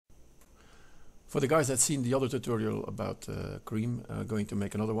For the guys that seen the other tutorial about Cream, going to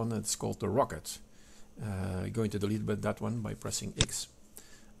make another one that's called the Rocket. Going to delete that one by pressing X.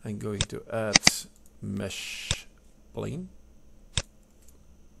 I'm going to add mesh plane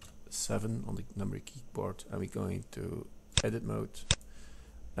 7 on the numeric keyboard, and we're going to edit mode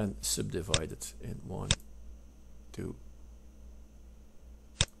and subdivide it in 1, 2,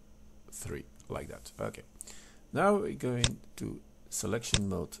 3, like that. Okay. Now we're going to selection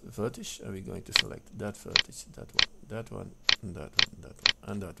mode vertex, and we're going to select that vertex, that one, that one, and that one, that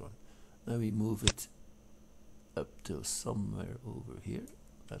one, and that one. Now we move it up to somewhere over here,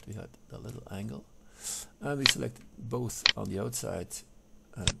 that we had the little angle, and we select both on the outside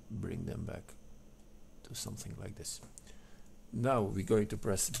and bring them back to something like this. Now we're going to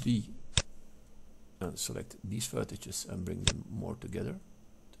press B and select these vertices and bring them more together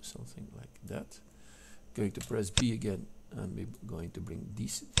to something like that. Going to press B again, and we're going to bring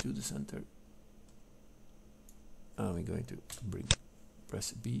these to the center, and we're going to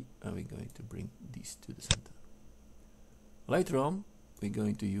press B, and we're going to bring these to the center. Later on we're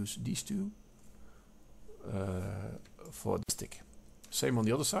going to use these two for the stick. Same on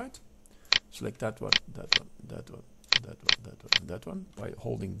the other side. Select that one, that one, that one, that one, that one, and that one by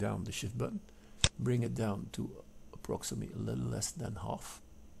holding down the shift button. Bring it down to approximately a little less than half,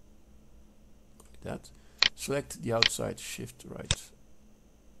 like that. Select the outside, shift right,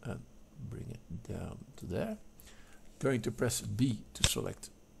 and bring it down to there. Going to press B to select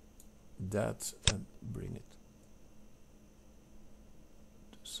that and bring it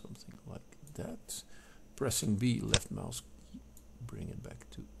to something like that. Pressing B, left mouse key, bring it back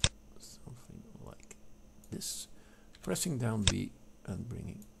to something like this. Pressing down B and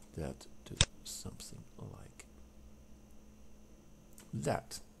bringing that to something like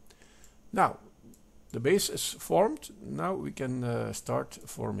that. Now the base is formed. Now we can start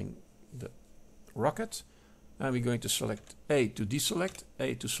forming the rocket, and we're going to select A to deselect,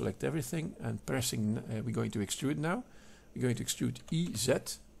 A to select everything, and pressing we're going to extrude now. We're going to extrude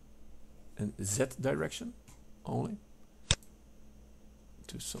EZ and Z direction only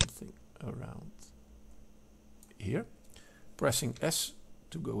to something around here. Pressing S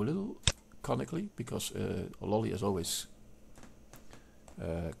to go a little conically, because Lolly is always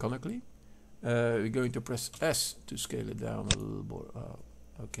conically. We're going to press S to scale it down a little more.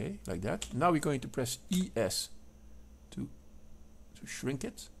 Okay, like that. Now we're going to press ES to shrink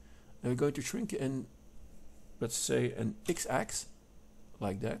it. And we're going to shrink it in, let's say, an X-axis,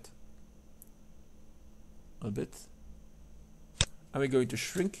 like that, a bit. And we're going to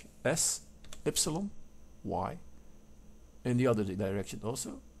shrink S, Y, Y, in the other direction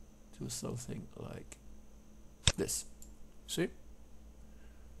also, to something like this. See?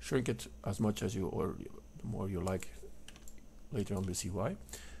 Shrink it as much as you, or the more you like. Later on we'll see why.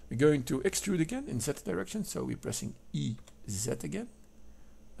 We're going to extrude again in Z direction, so we're pressing EZ again,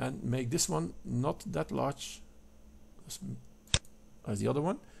 and make this one not that large as the other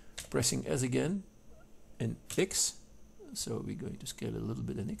one. Pressing S again in X, so we're going to scale it a little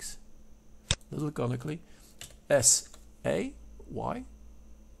bit in X, a little conically. SA, Y,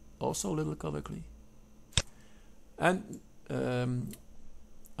 also a little conically. And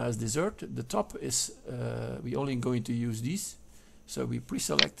as dessert, the top is we only going to use these, so we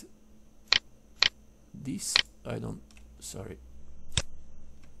pre-select these.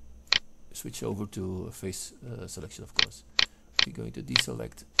 Switch over to face selection, of course. We're going to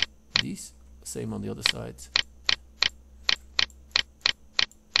deselect these, same on the other side.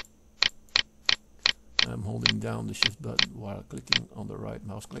 I'm holding down the shift button while clicking on the right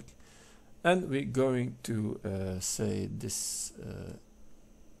mouse click, and we're going to say this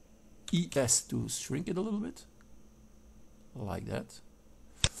ES to shrink it a little bit, like that,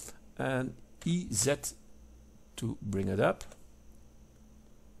 and EZ to bring it up,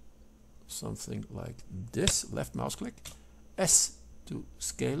 something like this. Left mouse click. S to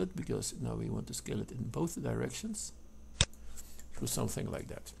scale it, because now we want to scale it in both directions, to something like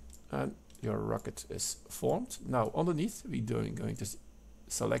that. And your rocket is formed. Now underneath we're going to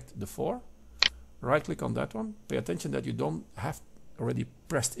select the 4, right click on that one. Pay attention that you don't have already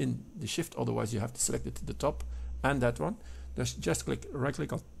pressed in the shift, otherwise you have to select it to the top, and that one. Just right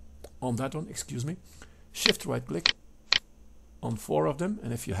click on that one, excuse me. Shift right click on 4 of them,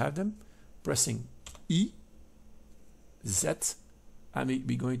 and if you have them, pressing E, Z, and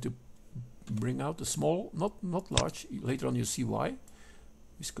we're going to bring out the small, not large. Later on you'll see why.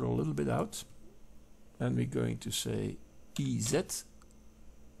 We scroll a little bit out, and we're going to say EZ,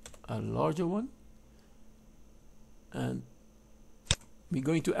 a larger one, and we're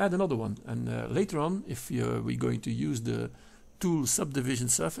going to add another one. And later on, if we're going to use the tool subdivision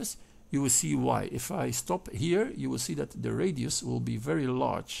surface, you will see why. If I stop here, you will see that the radius will be very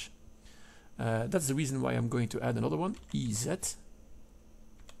large. That's the reason why I'm going to add another one, EZ,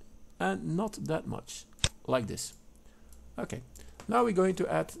 and not that much, like this. Okay, now we're going to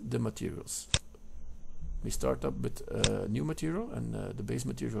add the materials. We start up with a new material, and the base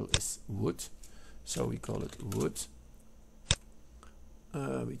material is wood, so we call it wood.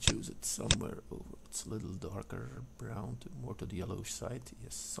 We choose it somewhere over, it's a little darker brown, more to the yellowish side,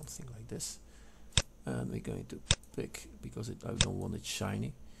 yes, something like this. And we're going to pick, because I don't want it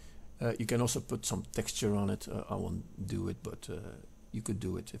shiny. You can also put some texture on it. I won't do it, but you could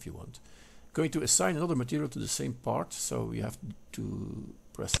do it if you want. Going to assign another material to the same part, so we have to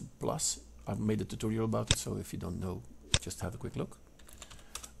press plus. I've made a tutorial about it, so if you don't know, just have a quick look.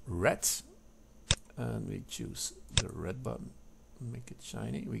 Red, and we choose the red button, make it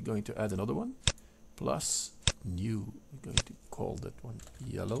shiny. We're going to add another one, plus new. We're going to call that one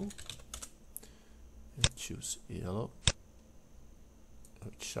yellow, and choose yellow.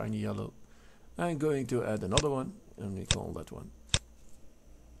 Shiny yellow. I'm going to add another one, and we call that one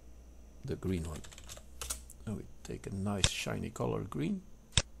the green one. And we take a nice shiny color green.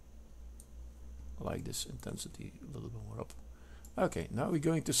 I like this intensity a little bit more up. Okay, now we're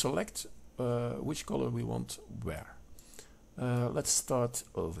going to select which color we want where. Let's start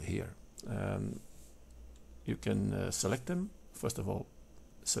over here. You can select them. First of all,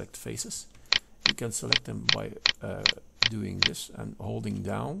 select faces. You can select them by doing this and holding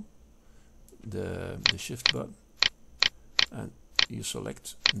down the shift button, and you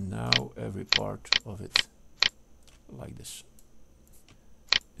select now every part of it like this.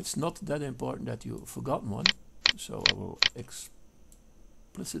 It's not that important that you forgot one, so I will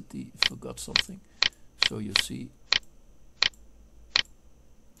explicitly forgot something, so you see.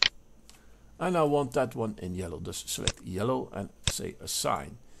 And I want that one in yellow, just select yellow and say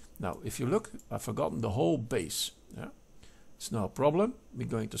assign. Now if you look, I've forgotten the whole base. Yeah? It's no problem. We're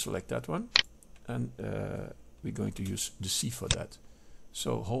going to select that one, and we're going to use the C for that.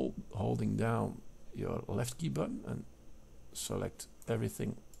 So holding down your left key button and select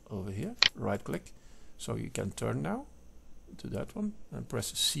everything over here, right click, so you can turn now to that one, and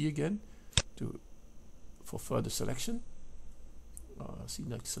press C again for further selection. I see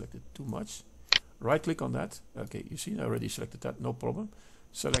that I selected too much. Right click on that. Okay, you see I already selected that, no problem.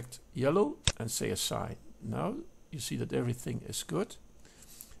 Select yellow and say assign. Now you see that everything is good.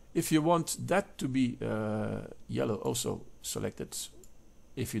 If you want that to be yellow, also select it.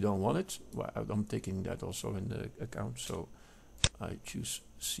 If you don't want it, well, I'm taking that also in the account, so I choose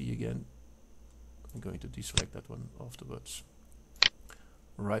C again. I'm going to deselect that one afterwards.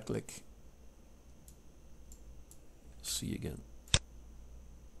 Right click, C again.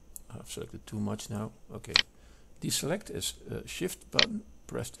 I've selected too much now. Okay, deselect is shift button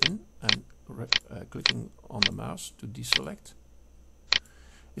pressed in and clicking on the mouse to deselect.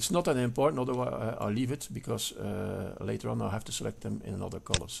 It's not that important, otherwise I'll leave it, because later on I'll have to select them in another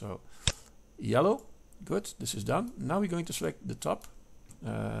color. So yellow, good, this is done. Now we're going to select the top.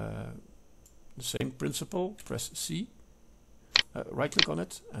 The same principle, press C, right click on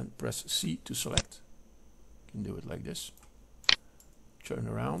it and press C to select. You can do it like this. Turn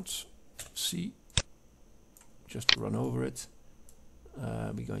around, C, just run over it.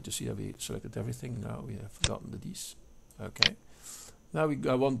 We're going to see that we selected everything. Now we have forgotten the D's. Okay. Now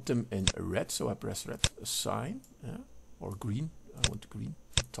I want them in red, so I press red, assign, or green. I want green.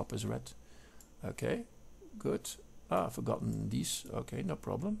 The top is red. Okay, good. I've forgotten these. Okay, no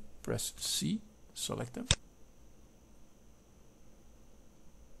problem. Press C, select them.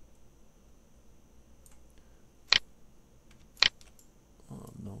 Oh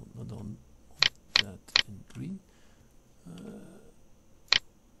no, I don't want that in green.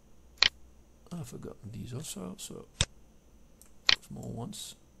 I've forgotten these also, so small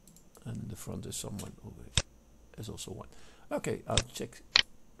ones, and in the front is someone over here. There's also one. Okay, I'll check,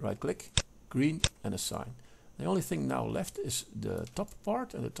 right click, green, and assign. The only thing now left is the top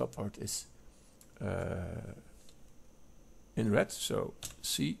part, and the top part is in red, so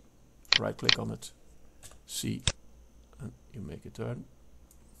C, right click on it, C, and you make a turn.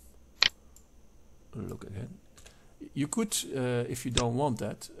 Look again. You could, if you don't want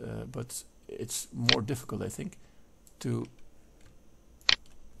that, but it's more difficult, I think, to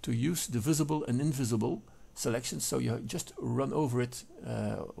use the visible and invisible selections. So you just run over it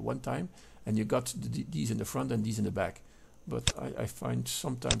one time, and you got these in the front and these in the back. But I find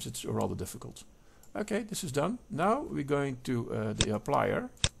sometimes it's rather difficult. Okay, this is done. Now we're going to the applier,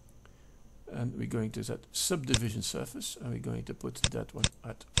 and we're going to set subdivision surface, and we're going to put that one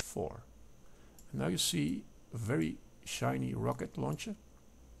at 4. And now you see a very shiny rocket launcher.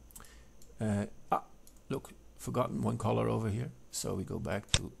 Look, forgotten one color over here. So we go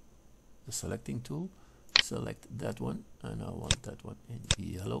back to the selecting tool, select that one, and I want that one in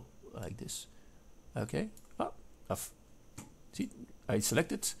yellow, like this. Okay. See, I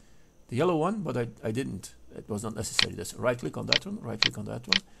selected the yellow one, but I didn't. It was not necessary. Just right click on that one, right click on that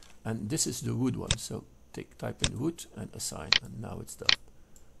one, and this is the wood one. So type in wood and assign, and now it's done.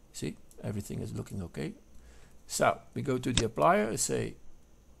 See, everything is looking okay. So we go to the applier and say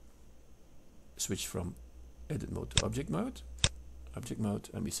switch from edit mode to object mode,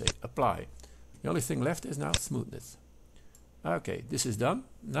 and we say apply. The only thing left is now smoothness. Okay, this is done.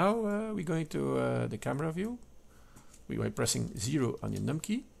 Now we're going to the camera view. We are pressing 0 on your num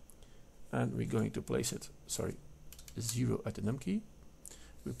key, and we're going to place it, 0 at the num key.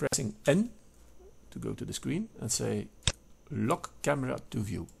 We're pressing N to go to the screen and say lock camera to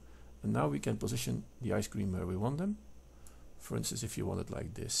view. And now we can position the ice cream where we want them. For instance, if you want it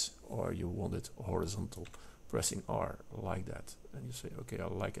like this, or you want it horizontal, pressing R like that, and you say, okay, I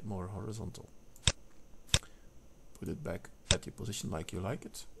like it more horizontal. Put it back at your position like you like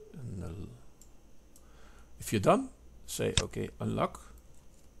it. And if you're done, say, okay, unlock,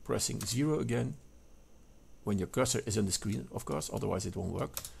 pressing 0 again when your cursor is on the screen, of course, otherwise it won't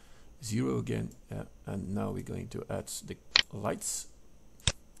work. 0 again, and now we're going to add the lights.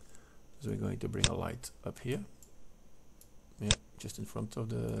 So we're going to bring a light up here, just in front of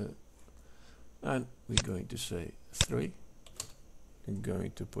the, and we're going to say 3. I'm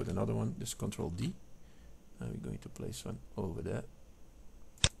going to put another one, just Control D, and we're going to place one over there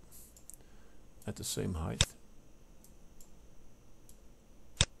at the same height,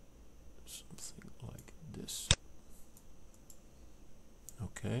 something like this.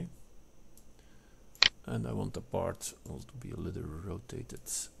 Okay, and I want the part also to be a little rotated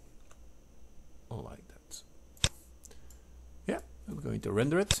like that. Yeah, I'm going to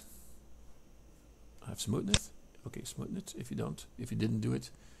render it. I have smoothness. Okay, smoothness. If you didn't do it,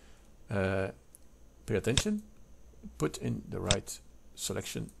 pay attention. Put in the right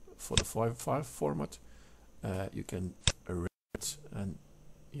selection for the file format. You can erase it, and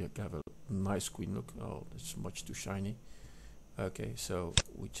you have a nice screen look. Oh, it's much too shiny. Okay, so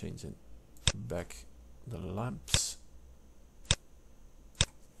we change it back the lamps.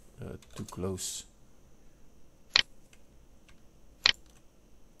 Too close.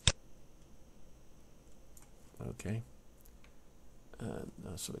 Okay, and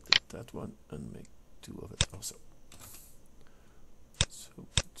now select that one and make 2 of it also. So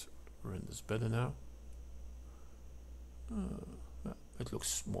it renders better now. Well, it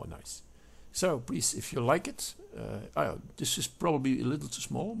looks more nice. So please, if you like it, this is probably a little too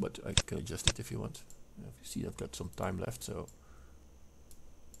small, but I can adjust it if you want. If you see, I've got some time left, so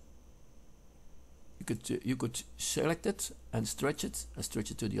you could select it and stretch it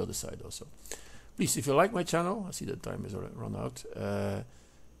to the other side also. Please, if you like my channel, I see the time is run out.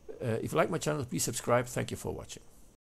 If you like my channel, please subscribe. Thank you for watching.